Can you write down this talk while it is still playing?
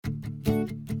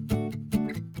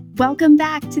Welcome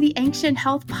back to the Ancient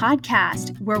Health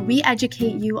Podcast, where we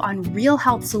educate you on real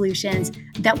health solutions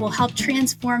that will help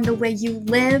transform the way you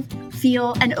live,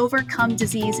 feel, and overcome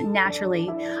disease naturally.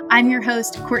 I'm your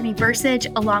host, Courtney Bursage,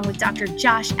 along with Dr.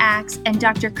 Josh Axe and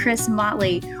Dr. Chris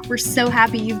Motley. We're so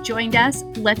happy you've joined us.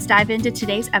 Let's dive into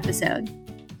today's episode.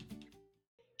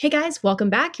 Hey guys, welcome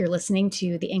back. You're listening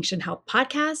to the Ancient Health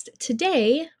Podcast.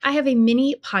 Today, I have a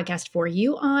mini podcast for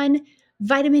you on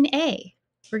vitamin A.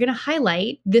 We're going to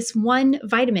highlight this one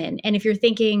vitamin. And if you're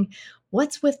thinking,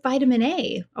 what's with vitamin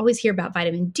A? I always hear about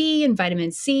vitamin D and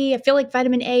vitamin C. I feel like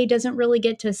vitamin A doesn't really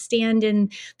get to stand in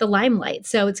the limelight.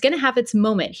 So it's going to have its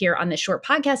moment here on this short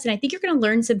podcast. And I think you're going to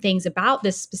learn some things about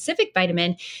this specific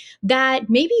vitamin that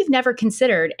maybe you've never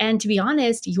considered. And to be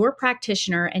honest, your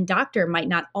practitioner and doctor might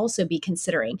not also be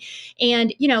considering.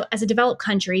 And, as a developed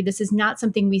country, this is not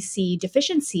something we see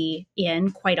deficiency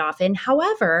in quite often.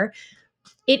 However,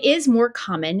 it is more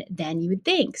common than you would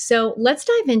think. So let's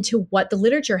dive into what the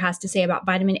literature has to say about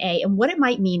vitamin A and what it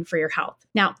might mean for your health.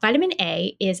 Now, vitamin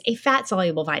A is a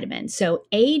fat-soluble vitamin. So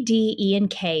A, D, E, and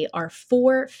K are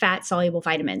 4 fat-soluble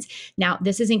vitamins. Now,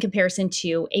 this is in comparison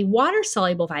to a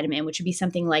water-soluble vitamin, which would be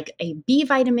something like a B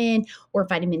vitamin or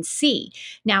vitamin C.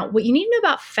 Now, what you need to know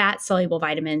about fat-soluble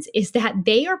vitamins is that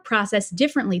they are processed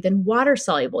differently than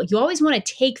water-soluble. You always want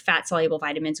to take fat-soluble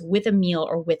vitamins with a meal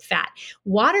or with fat.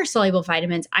 Water-soluble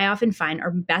vitamins I often find are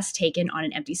best taken on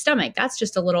an empty stomach. That's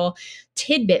just a little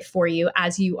tidbit for you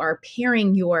as you are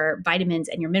pairing your vitamins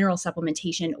and your mineral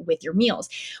supplementation with your meals.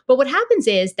 But what happens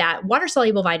is that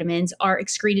water-soluble vitamins are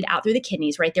excreted out through the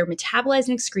kidneys, right? They're metabolized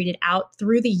and excreted out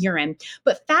through the urine.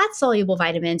 But fat-soluble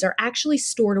vitamins are actually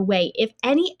stored away. If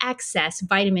any excess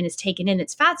vitamin is taken in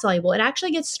that's fat-soluble, it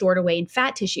actually gets stored away in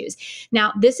fat tissues.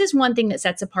 Now, this is one thing that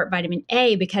sets apart vitamin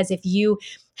A, because if you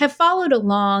have followed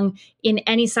along in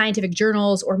any scientific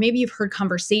journals, or maybe you've heard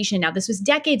conversation. Now, this was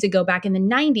decades ago, back in the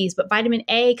 90s, but vitamin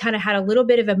A kind of had a little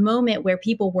bit of a moment where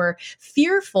people were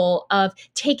fearful of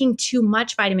taking too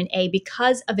much vitamin A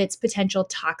because of its potential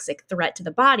toxic threat to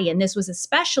the body. And this was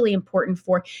especially important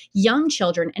for young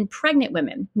children and pregnant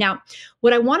women. Now,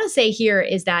 what I want to say here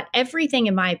is that everything,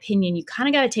 in my opinion, you kind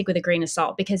of got to take with a grain of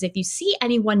salt, because if you see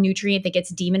any one nutrient that gets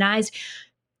demonized,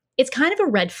 it's kind of a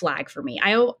red flag for me.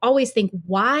 I always think,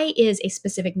 why is a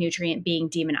specific nutrient being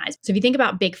demonized? So if you think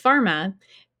about big pharma,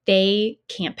 they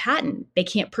can't patent, they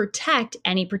can't protect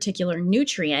any particular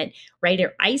nutrient, right?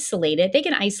 Or isolate it. They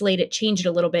can isolate it, change it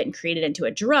a little bit, and create it into a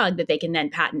drug that they can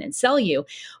then patent and sell you.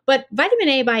 But vitamin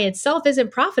A by itself isn't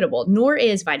profitable, nor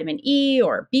is vitamin E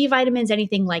or B vitamins,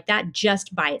 anything like that,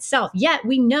 just by itself. Yet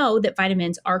we know that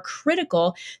vitamins are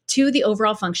critical to the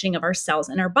overall functioning of our cells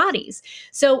and our bodies.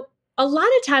 So a lot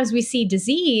of times we see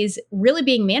disease really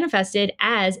being manifested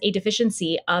as a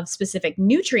deficiency of specific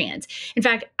nutrients. In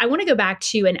fact, I want to go back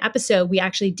to an episode we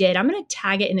actually did. I'm going to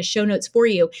tag it in the show notes for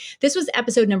you. This was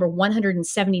episode number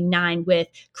 179 with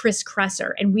Chris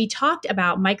Kresser, and we talked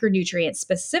about micronutrients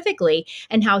specifically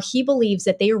and how he believes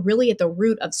that they are really at the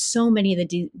root of so many of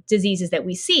the diseases that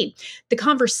we see. The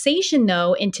conversation,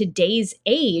 though, in today's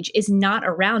age is not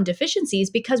around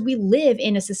deficiencies, because we live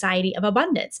in a society of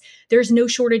abundance. There's no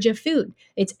shortage of food.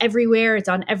 It's everywhere. It's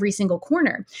on every single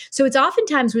corner. So it's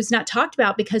oftentimes what's not talked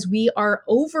about, because we are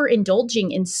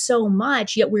overindulging in so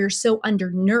much, yet we're so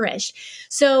undernourished.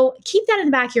 So keep that in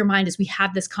the back of your mind as we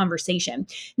have this conversation.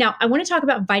 Now, I want to talk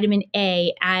about vitamin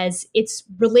A as it's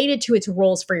related to its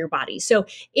roles for your body. So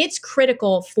it's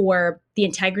critical for the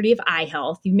integrity of eye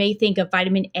health. You may think of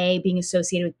vitamin A being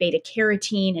associated with beta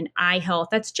carotene and eye health.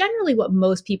 That's generally what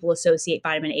most people associate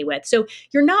vitamin A with. So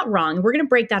you're not wrong. We're going to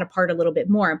break that apart a little bit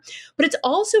more. But it's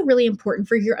also really important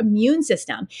for your immune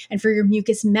system and for your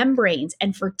mucous membranes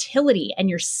and fertility and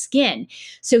your skin.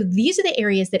 So these are the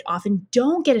areas that often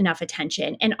don't get enough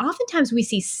attention. And oftentimes we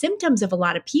see symptoms of a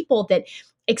lot of people that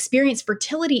experience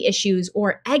fertility issues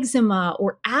or eczema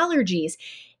or allergies,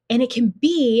 and it can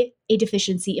be a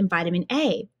deficiency in vitamin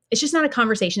A. It's just not a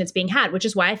conversation that's being had, which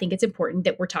is why I think it's important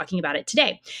that we're talking about it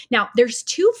today. Now, there's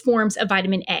 2 forms of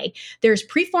vitamin A. There's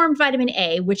preformed vitamin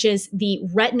A, which is the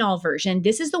retinol version.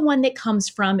 This is the one that comes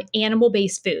from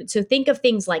animal-based food. So think of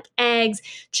things like eggs,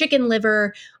 chicken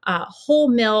liver, whole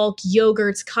milk,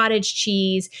 yogurts, cottage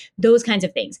cheese, those kinds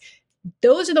of things.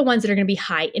 Those are the ones that are going to be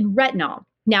high in retinol.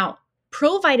 Now,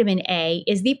 Provitamin A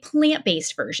is the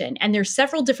plant-based version, and there's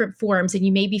several different forms, and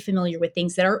you may be familiar with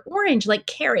things that are orange, like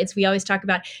carrots. We always talk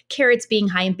about carrots being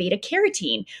high in beta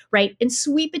carotene, right? And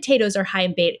sweet potatoes are high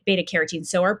in beta carotene.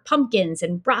 So are pumpkins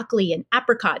and broccoli and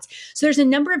apricots. So there's a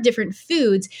number of different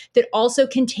foods that also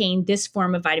contain this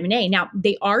form of vitamin A. Now,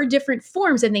 they are different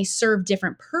forms and they serve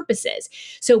different purposes.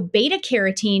 So beta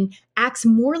carotene acts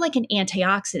more like an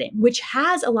antioxidant, which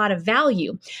has a lot of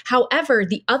value. However,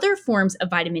 the other forms of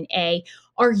vitamin A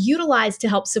are utilized to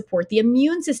help support the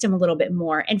immune system a little bit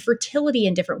more and fertility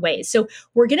in different ways. So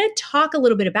we're going to talk a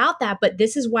little bit about that, but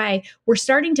this is why we're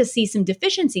starting to see some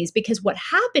deficiencies, because what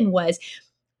happened was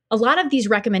a lot of these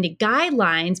recommended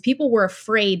guidelines, people were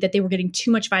afraid that they were getting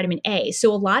too much vitamin A.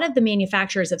 So a lot of the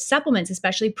manufacturers of supplements,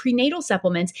 especially prenatal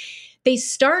supplements, they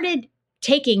started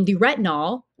taking the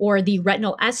retinol or the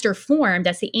retinol ester form,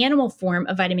 that's the animal form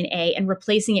of vitamin A, and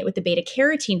replacing it with the beta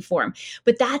carotene form.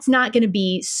 But that's not going to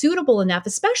be suitable enough,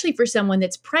 especially for someone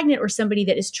that's pregnant or somebody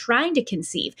that is trying to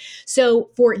conceive.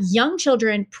 So for young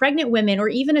children, pregnant women, or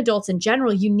even adults in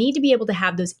general, you need to be able to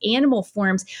have those animal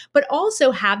forms, but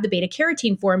also have the beta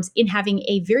carotene forms in having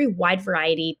a very wide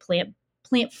variety plant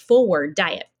forward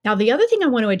diet. Now, the other thing I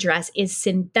want to address is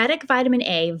synthetic vitamin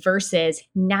A versus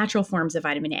natural forms of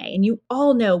vitamin A. And you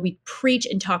all know we preach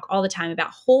and talk all the time about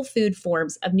whole food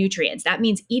forms of nutrients. That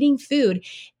means eating food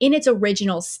in its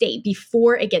original state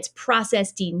before it gets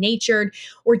processed, denatured,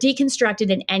 or deconstructed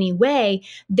in any way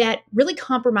that really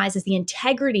compromises the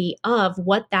integrity of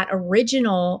what that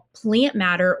original plant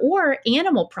matter or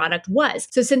animal product was.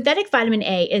 So synthetic vitamin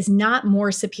A is not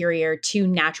more superior to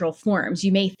natural forms.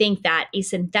 You may think that a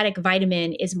synthetic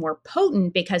vitamin is more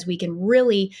potent because we can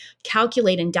really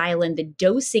calculate and dial in the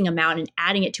dosing amount and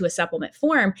adding it to a supplement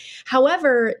form.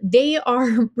 However, they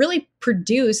are really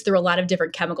produced through a lot of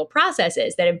different chemical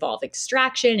processes that involve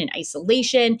extraction and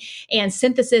isolation and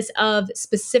synthesis of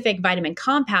specific vitamin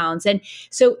compounds. And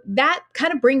so that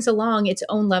kind of brings along its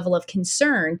own level of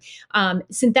concern.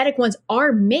 Synthetic ones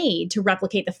are made to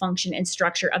replicate the function and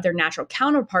structure of their natural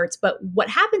counterparts. But what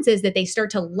happens is that they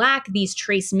start to lack these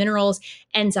trace minerals,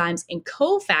 enzymes, and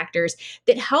cofactors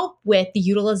that help with the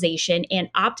utilization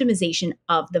and optimization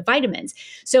of the vitamins.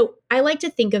 So I like to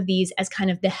think of these as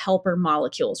kind of the helper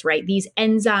molecules, right? These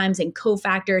enzymes and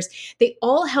cofactors, they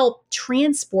all help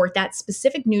transport that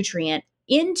specific nutrient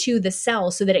into the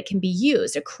cell so that it can be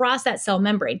used across that cell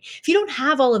membrane. If you don't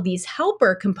have all of these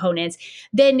helper components,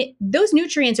 then those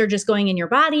nutrients are just going in your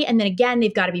body. And then again,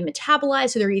 they've got to be metabolized.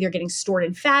 So they're either getting stored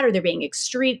in fat or they're being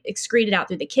excreted out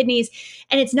through the kidneys.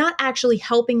 And it's not actually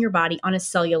helping your body on a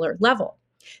cellular level.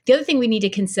 The other thing we need to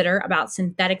consider about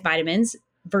synthetic vitamins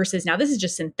versus, now this is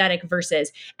just synthetic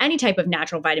versus any type of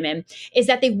natural vitamin, is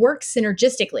that they work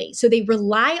synergistically. So they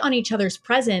rely on each other's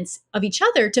presence of each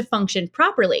other to function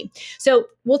properly. So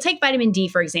we'll take vitamin D,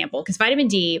 for example, because vitamin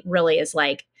D really is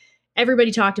like,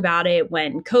 everybody talked about it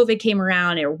when COVID came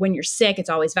around, or when you're sick, it's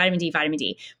always vitamin D, vitamin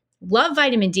D. Love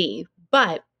vitamin D,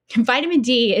 but vitamin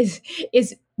D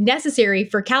is necessary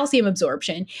for calcium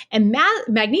absorption, and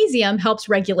magnesium helps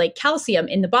regulate calcium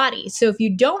in the body. So if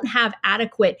you don't have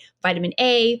adequate vitamin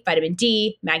A, vitamin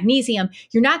D, magnesium,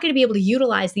 you're not going to be able to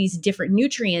utilize these different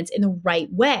nutrients in the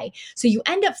right way. So you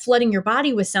end up flooding your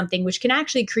body with something which can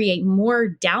actually create more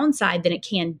downside than it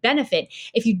can benefit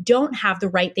if you don't have the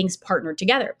right things partnered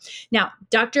together. Now,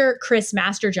 Dr. Chris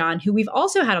Masterjohn, who we've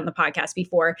also had on the podcast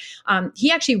before, he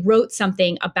actually wrote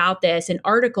something about this, an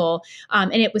article,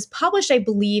 and it was published, I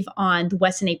believe, on the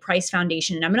Weston A. Price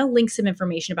Foundation. And I'm going to link some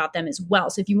information about them as well.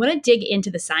 So if you want to dig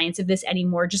into the science of this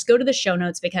anymore, just go to the show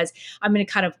notes, because I'm going to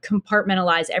kind of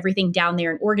compartmentalize everything down there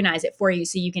and organize it for you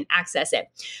so you can access it.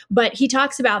 But he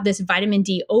talks about this vitamin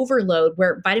D overload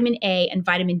where vitamin A and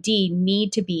vitamin D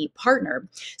need to be partnered.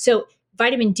 So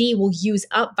vitamin D will use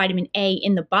up vitamin A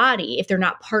in the body if they're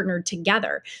not partnered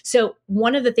together. So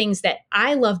one of the things that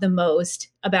I love the most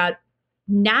about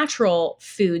natural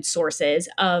food sources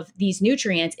of these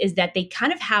nutrients is that they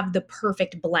kind of have the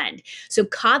perfect blend. So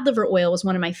cod liver oil was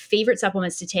one of my favorite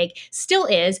supplements to take, still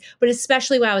is, but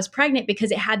especially while I was pregnant,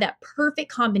 because it had that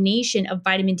perfect combination of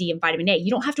vitamin D and vitamin A.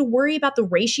 You don't have to worry about the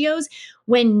ratios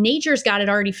when nature's got it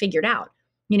already figured out.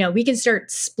 You know, we can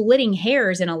start splitting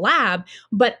hairs in a lab,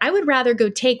 but I would rather go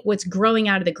take what's growing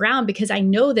out of the ground, because I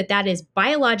know that that is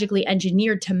biologically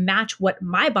engineered to match what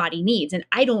my body needs. And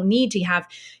I don't need to have,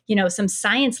 some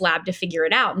science lab to figure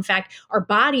it out. In fact, our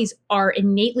bodies are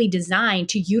innately designed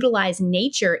to utilize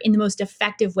nature in the most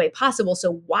effective way possible.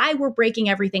 So why we're breaking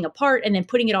everything apart and then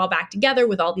putting it all back together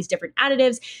with all these different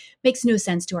additives makes no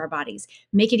sense to our bodies.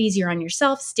 Make it easier on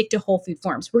yourself. Stick to whole food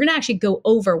forms. We're going to actually go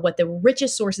over what the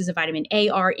richest sources of vitamin A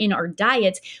are in our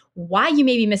diets, why you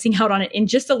may be missing out on it in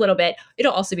just a little bit.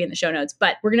 It'll also be in the show notes,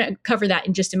 but we're going to cover that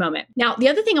in just a moment. Now, the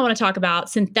other thing I want to talk about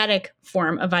synthetic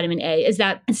form of vitamin A is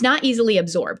that it's not easily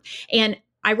absorbed. And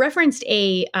I referenced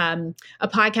a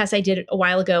podcast I did a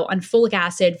while ago on folic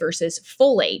acid versus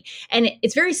folate. And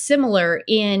it's very similar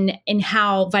in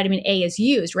how vitamin A is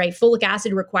used, right? Folic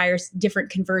acid requires different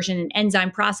conversion and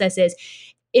enzyme processes.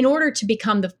 in order to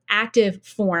become the active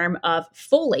form of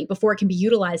folate before it can be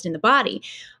utilized in the body.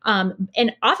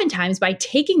 And oftentimes by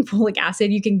taking folic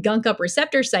acid, you can gunk up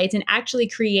receptor sites and actually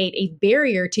create a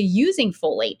barrier to using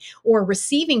folate or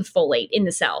receiving folate in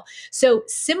the cell. So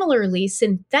similarly,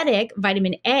 synthetic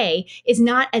vitamin A is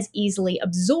not as easily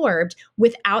absorbed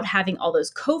without having all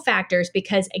those cofactors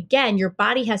because, again, your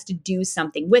body has to do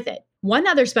something with it. One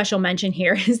other special mention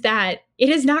here is that it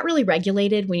is not really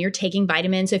regulated when you're taking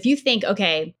vitamins. So if you think,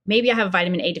 okay, maybe I have a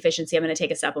vitamin A deficiency, I'm going to take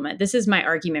a supplement. This is my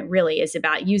argument really is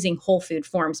about using whole food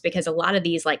forms because a lot of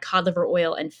these like cod liver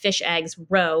oil and fish eggs,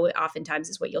 roe oftentimes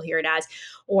is what you'll hear it as,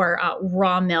 or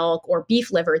raw milk or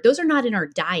beef liver, those are not in our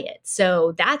diet.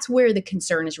 So that's where the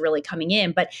concern is really coming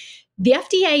in. But the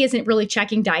FDA isn't really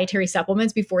checking dietary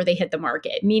supplements before they hit the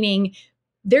market, meaning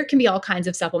there can be all kinds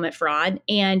of supplement fraud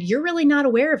and you're really not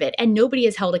aware of it and nobody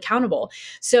is held accountable.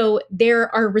 So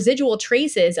there are residual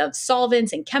traces of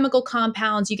solvents and chemical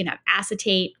compounds. You can have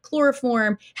acetate,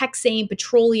 chloroform, hexane,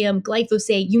 petroleum,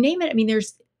 glyphosate, you name it. I mean,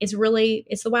 it's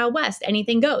the Wild West.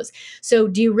 Anything goes. So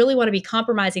do you really want to be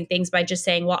compromising things by just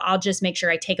saying, well, I'll just make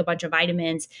sure I take a bunch of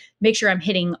vitamins, make sure I'm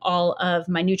hitting all of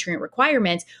my nutrient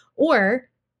requirements, or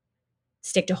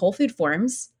stick to whole food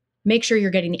forms, make sure you're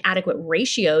getting the adequate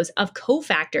ratios of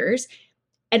cofactors.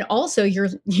 And also you're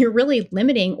really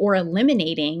limiting or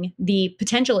eliminating the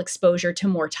potential exposure to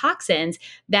more toxins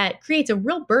that creates a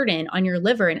real burden on your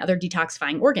liver and other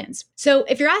detoxifying organs. So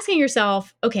if you're asking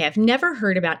yourself, okay, I've never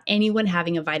heard about anyone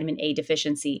having a vitamin A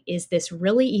deficiency, is this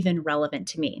really even relevant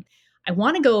to me? I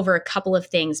want to go over a couple of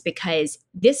things because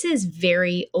this is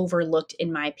very overlooked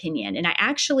in my opinion. And I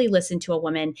actually listened to a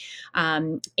woman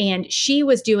and she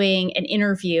was doing an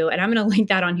interview, and I'm going to link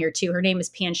that on here too. Her name is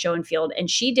Pan Schoenfield,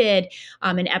 and she did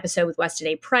an episode with Weston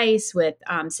A. Price, with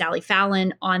Sally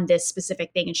Fallon on this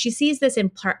specific thing. And she sees this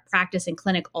in practice in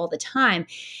clinic all the time.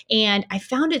 And I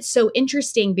found it so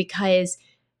interesting because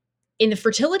in the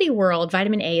fertility world,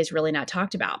 vitamin A is really not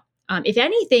talked about. If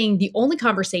anything, the only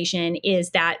conversation is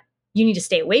that you need to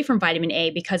stay away from vitamin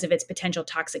A because of its potential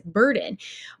toxic burden.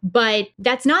 But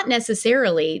that's not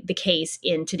necessarily the case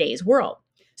in today's world.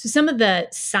 So some of the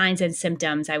signs and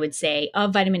symptoms, I would say,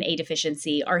 of vitamin A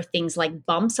deficiency are things like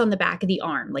bumps on the back of the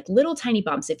arm, like little tiny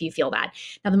bumps if you feel that.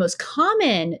 Now, the most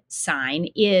common sign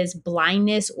is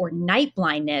blindness or night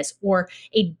blindness or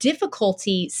a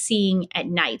difficulty seeing at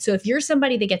night. So if you're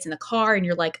somebody that gets in the car and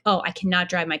you're like, oh, I cannot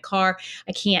drive my car,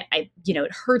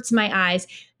 it hurts my eyes,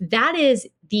 that is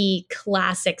the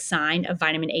classic sign of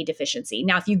vitamin A deficiency.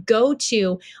 Now, if you go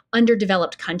to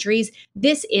underdeveloped countries,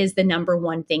 this is the number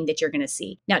one thing that you're going to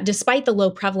see. Now, despite the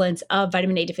low prevalence of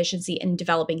vitamin A deficiency in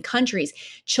developing countries,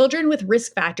 children with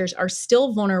risk factors are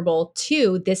still vulnerable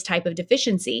to this type of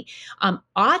deficiency,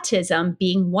 autism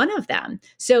being one of them.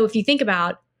 So if you think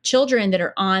about children that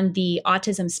are on the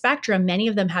autism spectrum, many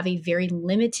of them have a very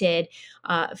limited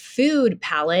food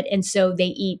palette. And so they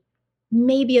eat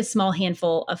maybe a small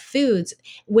handful of foods,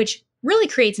 which really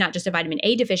creates not just a vitamin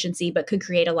A deficiency, but could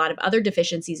create a lot of other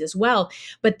deficiencies as well.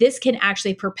 But this can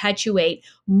actually perpetuate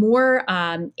more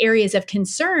areas of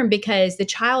concern because the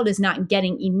child is not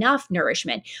getting enough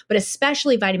nourishment, but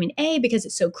especially vitamin A because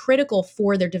it's so critical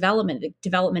for their development, the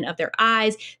development of their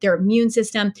eyes, their immune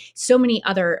system, so many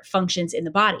other functions in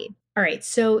the body. All right,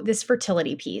 so this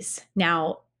fertility piece.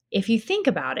 Now, if you think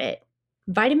about it,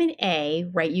 vitamin A,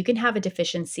 right, you can have a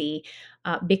deficiency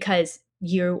because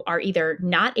you are either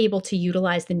not able to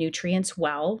utilize the nutrients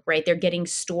well, right? They're getting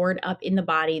stored up in the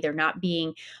body. They're not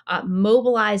being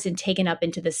mobilized and taken up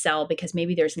into the cell because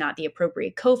maybe there's not the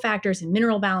appropriate cofactors and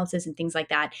mineral balances and things like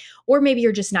that. Or maybe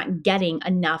you're just not getting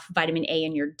enough vitamin A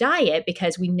in your diet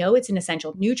because we know it's an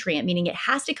essential nutrient, meaning it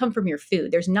has to come from your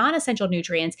food. There's non-essential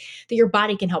nutrients that your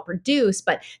body can help produce,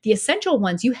 but the essential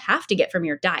ones you have to get from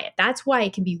your diet. That's why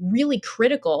it can be really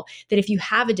critical that if you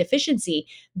have a deficiency,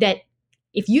 that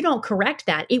if you don't correct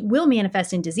that, it will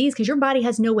manifest in disease because your body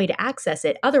has no way to access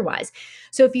it otherwise.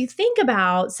 So if you think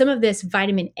about some of this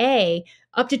vitamin A,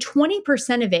 up to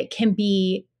 20% of it can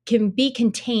be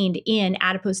contained in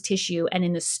adipose tissue and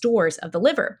in the stores of the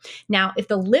liver. Now, if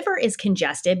the liver is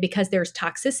congested because there's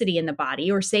toxicity in the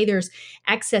body, or say there's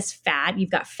excess fat,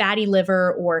 you've got fatty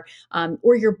liver, or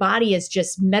your body is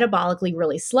just metabolically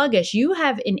really sluggish, you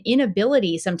have an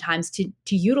inability sometimes to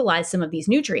utilize some of these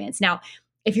nutrients. Now,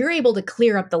 if you're able to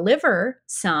clear up the liver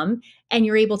some and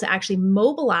you're able to actually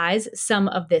mobilize some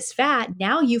of this fat,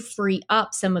 now you free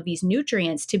up some of these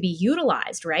nutrients to be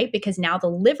utilized, right? Because now the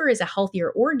liver is a healthier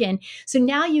organ. So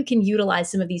now you can utilize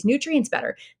some of these nutrients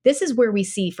better. This is where we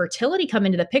see fertility come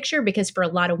into the picture, because for a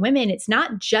lot of women, it's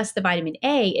not just the vitamin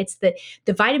A, it's the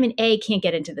vitamin A can't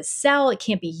get into the cell. It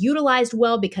can't be utilized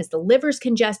well because the liver's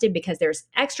congested, because there's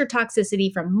extra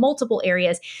toxicity from multiple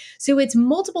areas. So it's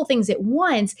multiple things at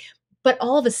once. But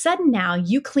all of a sudden now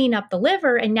you clean up the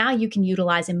liver and now you can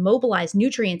utilize and mobilize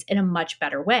nutrients in a much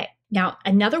better way. Now,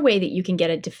 another way that you can get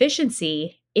a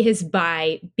deficiency is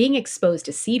by being exposed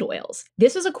to seed oils.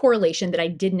 This was a correlation that I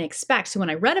didn't expect. So when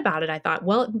I read about it, I thought,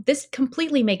 well, this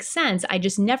completely makes sense. I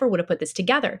just never would have put this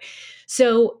together.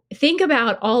 So think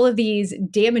about all of these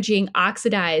damaging,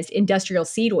 oxidized industrial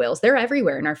seed oils. They're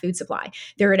everywhere in our food supply.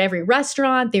 They're at every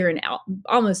restaurant. They're in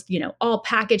almost, all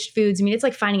packaged foods. I mean, it's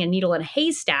like finding a needle in a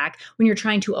haystack when you're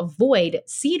trying to avoid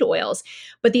seed oils.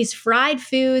 But these fried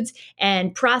foods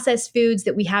and processed foods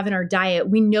that we have in our diet,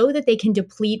 we know that they can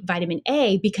deplete vitamin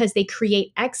A because they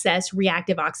create excess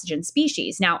reactive oxygen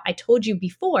species. Now, I told you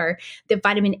before that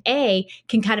vitamin A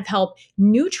can kind of help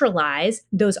neutralize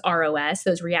those ROS,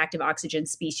 those reactive oxygen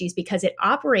species, because it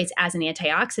operates as an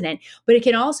antioxidant, but it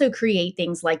can also create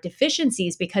things like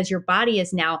deficiencies because your body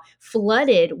is now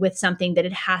flooded with something that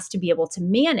it has to be able to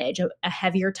manage, a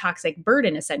heavier toxic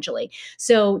burden, essentially.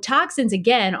 So toxins,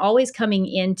 again, always coming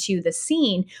into the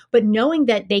scene, but knowing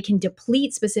that they can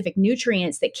deplete specific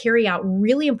nutrients that carry out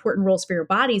really important roles for your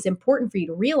body is important for you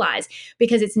to realize,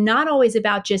 because it's not always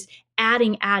about just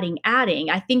adding.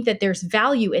 I think that there's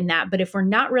value in that. But if we're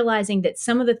not realizing that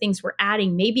some of the things we're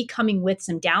adding may be coming with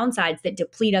some downsides that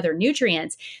deplete other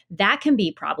nutrients, that can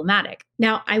be problematic.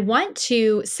 Now, I want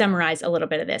to summarize a little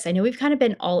bit of this. I know we've kind of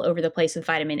been all over the place with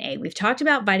vitamin A. We've talked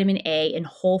about vitamin A in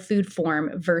whole food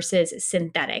form versus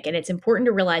synthetic. And it's important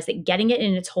to realize that getting it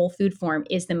in its whole food form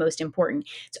is the most important.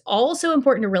 It's also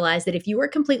important to realize that if you are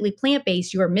completely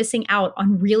plant-based, you are missing out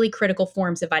on really critical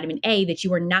forms of vitamin A that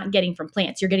you are not getting from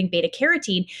plants. You're getting beta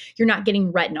carotene, you're not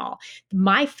getting retinol.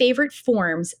 My favorite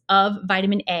forms of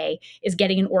vitamin A is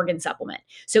getting an organ supplement.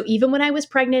 So even when I was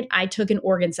pregnant, I took an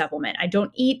organ supplement. I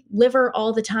don't eat liver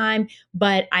all the time,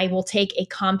 but I will take a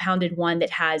compounded one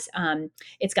that has,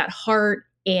 it's got heart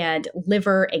and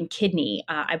liver and kidney,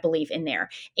 I believe, in there.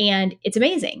 And it's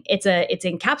amazing. It's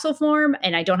in capsule form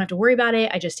and I don't have to worry about it.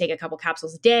 I just take a couple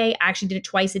capsules a day. I actually did it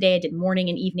twice a day. I did morning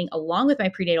and evening along with my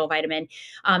prenatal vitamin.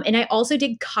 And I also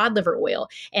did cod liver oil.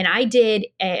 And I did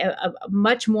a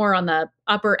much more on the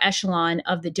upper echelon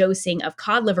of the dosing of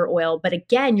cod liver oil. But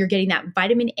again, you're getting that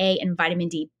vitamin A and vitamin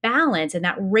D balance. And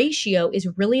that ratio is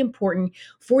really important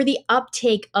for the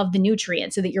uptake of the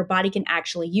nutrients so that your body can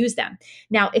actually use them.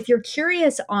 Now, if you're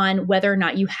curious on whether or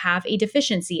not you have a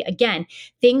deficiency, again,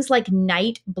 things like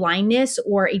night blindness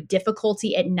or a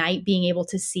difficulty at night being able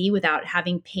to see without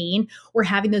having pain or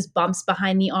having those bumps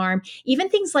behind the arm, even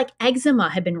things like eczema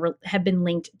have been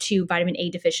linked to vitamin A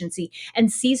deficiency,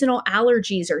 and seasonal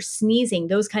allergies or sneezing,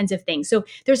 those kinds of things. So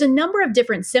there's a number of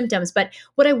different symptoms, but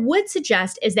what I would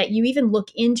suggest is that you even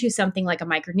look into something like a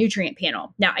micronutrient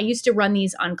panel. Now, I used to run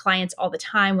these on clients all the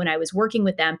time when I was working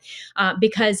with them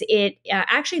because it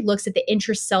actually looks at the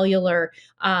intracellular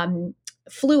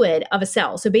fluid of a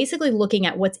cell. So basically looking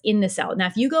at what's in the cell. Now,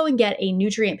 if you go and get a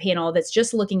nutrient panel that's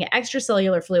just looking at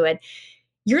extracellular fluid,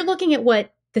 you're looking at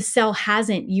what the cell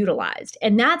hasn't utilized.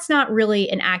 And that's not really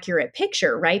an accurate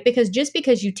picture, right? Because just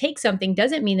because you take something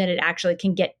doesn't mean that it actually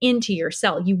can get into your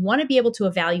cell. You want to be able to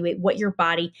evaluate what your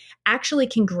body actually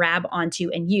can grab onto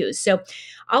and use. So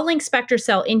I'll link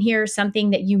SpectraCell in here, something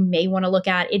that you may want to look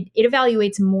at. It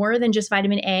evaluates more than just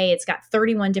vitamin A. It's got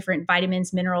 31 different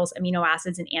vitamins, minerals, amino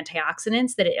acids, and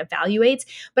antioxidants that it evaluates.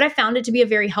 But I found it to be a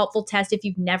very helpful test if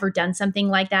you've never done something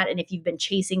like that. And if you've been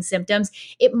chasing symptoms,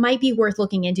 it might be worth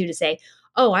looking into to say,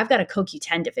 oh, I've got a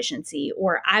CoQ10 deficiency,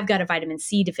 or I've got a vitamin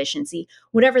C deficiency,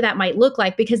 whatever that might look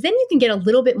like, because then you can get a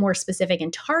little bit more specific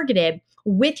and targeted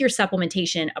with your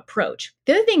supplementation approach.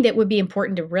 The other thing that would be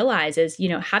important to realize is,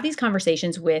 have these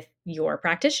conversations with your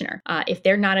practitioner. If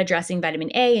they're not addressing vitamin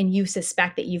A and you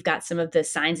suspect that you've got some of the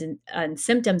signs and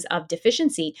symptoms of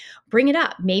deficiency, bring it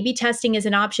up. Maybe testing is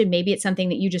an option. Maybe it's something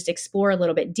that you just explore a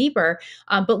little bit deeper,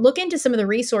 but look into some of the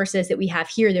resources that we have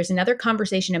here. There's another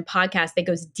conversation and podcast that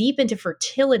goes deep into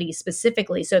fertility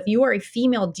specifically. So if you are a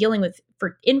female dealing with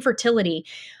infertility,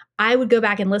 I would go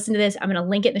back and listen to this. I'm going to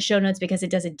link it in the show notes because it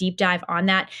does a deep dive on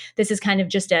that. This is kind of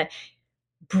just a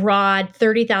broad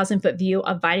 30,000 foot view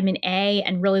of vitamin A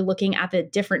and really looking at the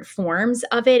different forms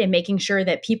of it and making sure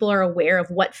that people are aware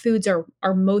of what foods are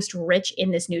most rich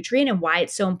in this nutrient and why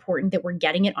it's so important that we're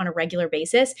getting it on a regular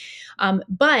basis.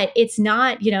 But it's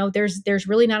not, there's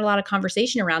really not a lot of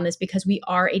conversation around this because we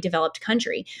are a developed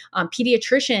country.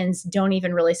 Pediatricians don't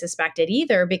even really suspect it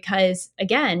either because,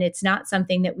 again, it's not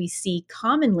something that we see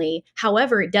commonly.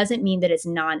 However, it doesn't mean that it's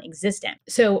non-existent.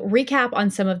 So recap on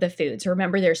some of the foods.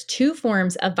 Remember, there's two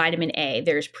forms of vitamin A.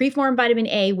 There's preformed vitamin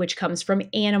A, which comes from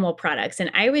animal products.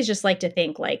 And I always just like to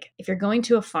think like, if you're going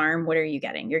to a farm, what are you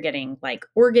getting? You're getting like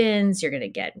organs, you're going to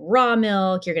get raw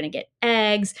milk, you're going to get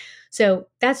eggs. So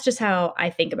that's just how I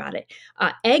think about it.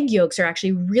 Egg yolks are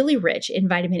actually really rich in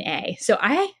vitamin A. So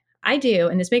I do,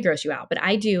 and this may gross you out, but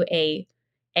I do a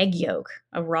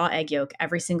raw egg yolk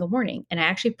every single morning. And I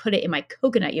actually put it in my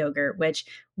coconut yogurt, which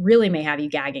really may have you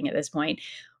gagging at this point,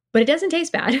 but it doesn't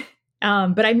taste bad.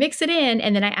 But I mix it in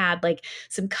and then I add like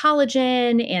some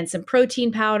collagen and some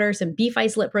protein powder, some beef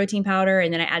isolate protein powder,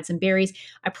 and then I add some berries.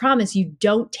 I promise you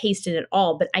don't taste it at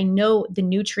all, but I know the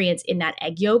nutrients in that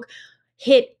egg yolk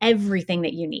hit everything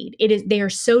that you need. They are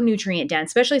so nutrient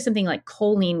dense, especially something like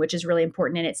choline, which is really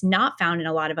important. And it's not found in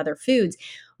a lot of other foods,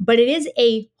 but it is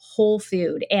a whole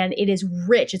food and it is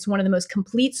rich. It's one of the most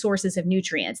complete sources of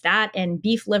nutrients, that and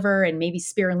beef liver and maybe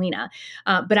spirulina.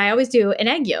 But I always do an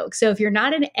egg yolk. So if you're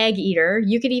not an egg eater,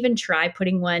 you could even try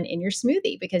putting one in your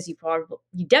smoothie because you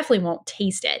definitely won't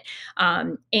taste it.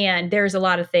 And there's a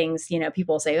lot of things,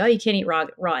 people say, oh, you can't eat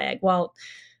raw egg. Well,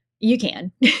 you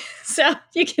can. So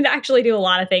you can actually do a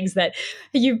lot of things that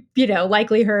you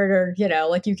likely heard or,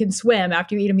 like you can swim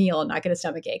after you eat a meal and not get a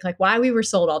stomach ache. Like why we were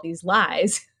sold all these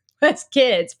lies as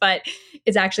kids, but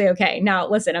it's actually okay. Now,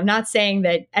 listen, I'm not saying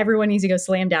that everyone needs to go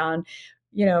slam down,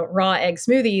 raw egg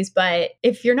smoothies, but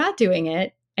if you're not doing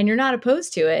it and you're not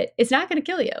opposed to it, it's not going to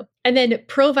kill you. And then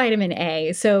provitamin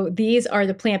A. So these are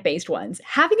the plant-based ones.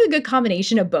 Having a good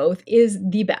combination of both is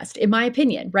the best, in my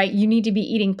opinion, right? You need to be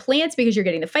eating plants because you're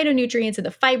getting the phytonutrients and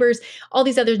the fibers, all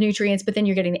these other nutrients, but then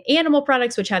you're getting the animal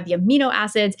products, which have the amino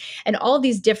acids and all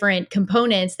these different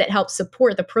components that help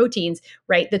support the proteins,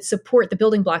 right? That support the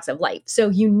building blocks of life. So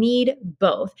you need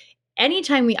both.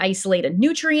 Anytime we isolate a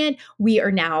nutrient, we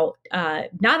are now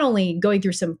not only going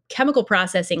through some chemical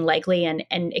processing likely and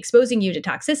exposing you to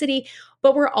toxicity,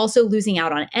 but we're also losing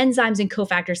out on enzymes and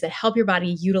cofactors that help your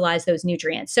body utilize those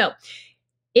nutrients. So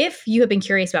if you have been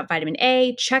curious about vitamin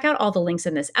A, check out all the links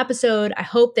in this episode. I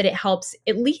hope that it helps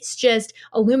at least just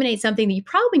illuminate something that you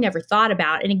probably never thought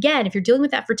about. And again, if you're dealing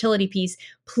with that fertility piece,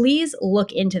 please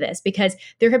look into this because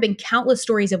there have been countless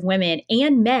stories of women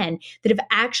and men that have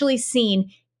actually seen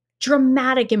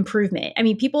dramatic improvement. I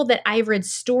mean, people that I've read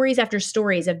stories after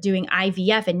stories of doing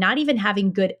IVF and not even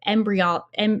having good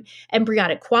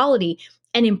embryonic quality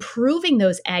and improving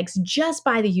those eggs just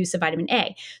by the use of vitamin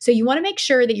A. So you want to make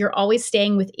sure that you're always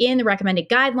staying within the recommended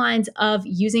guidelines of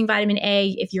using vitamin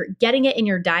A. If you're getting it in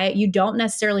your diet, you don't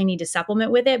necessarily need to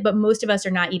supplement with it, but most of us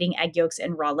are not eating egg yolks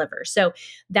and raw liver. So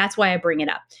that's why I bring it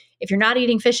up. If you're not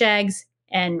eating fish eggs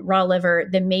and raw liver,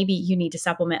 then maybe you need to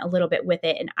supplement a little bit with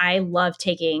it. And I love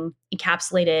taking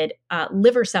encapsulated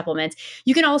liver supplements.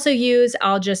 You can also use,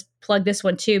 I'll just plug this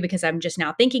one too, because I'm just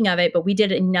now thinking of it, but we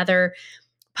did another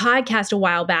podcast a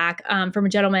while back from a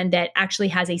gentleman that actually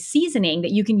has a seasoning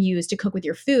that you can use to cook with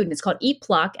your food. And it's called Eat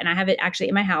Pluck. And I have it actually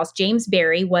in my house. James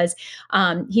Berry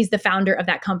he's the founder of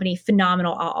that company.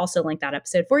 Phenomenal. I'll also link that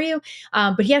episode for you.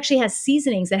 But he actually has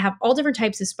seasonings that have all different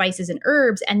types of spices and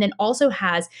herbs. And then also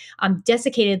has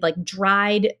desiccated, like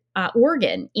dried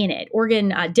organ in it,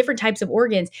 different types of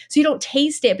organs. So you don't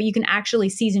taste it, but you can actually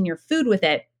season your food with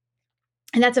it.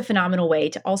 And that's a phenomenal way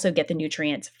to also get the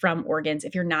nutrients from organs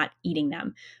if you're not eating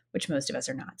them, which most of us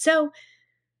are not. So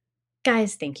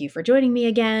guys, thank you for joining me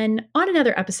again on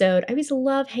another episode. I always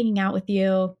love hanging out with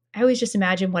you. I always just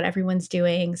imagine what everyone's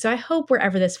doing. So I hope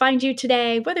wherever this finds you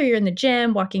today, whether you're in the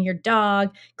gym, walking your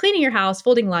dog, cleaning your house,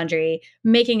 folding laundry,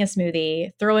 making a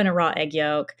smoothie, throw in a raw egg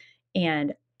yolk,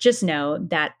 and just know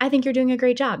that I think you're doing a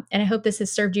great job. And I hope this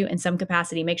has served you in some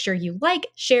capacity. Make sure you like,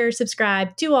 share,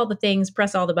 subscribe, do all the things,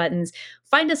 press all the buttons.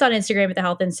 Find us on Instagram at The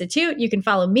Health Institute. You can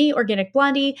follow me, Organic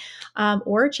Blondie,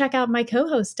 or check out my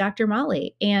co-host, Dr.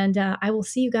 Molly. And I will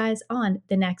see you guys on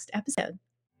the next episode.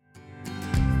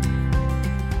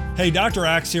 Hey, Dr.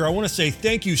 Axe here. I want to say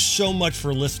thank you so much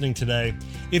for listening today.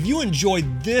 If you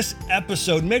enjoyed this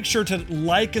episode, make sure to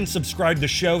like and subscribe to the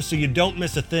show so you don't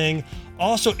miss a thing.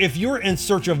 Also, if you're in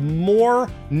search of more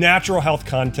natural health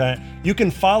content, you can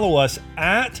follow us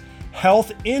at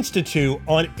Health Institute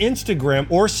on Instagram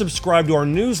or subscribe to our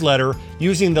newsletter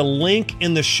using the link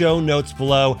in the show notes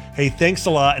below. Hey, thanks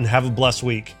a lot and have a blessed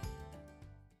week.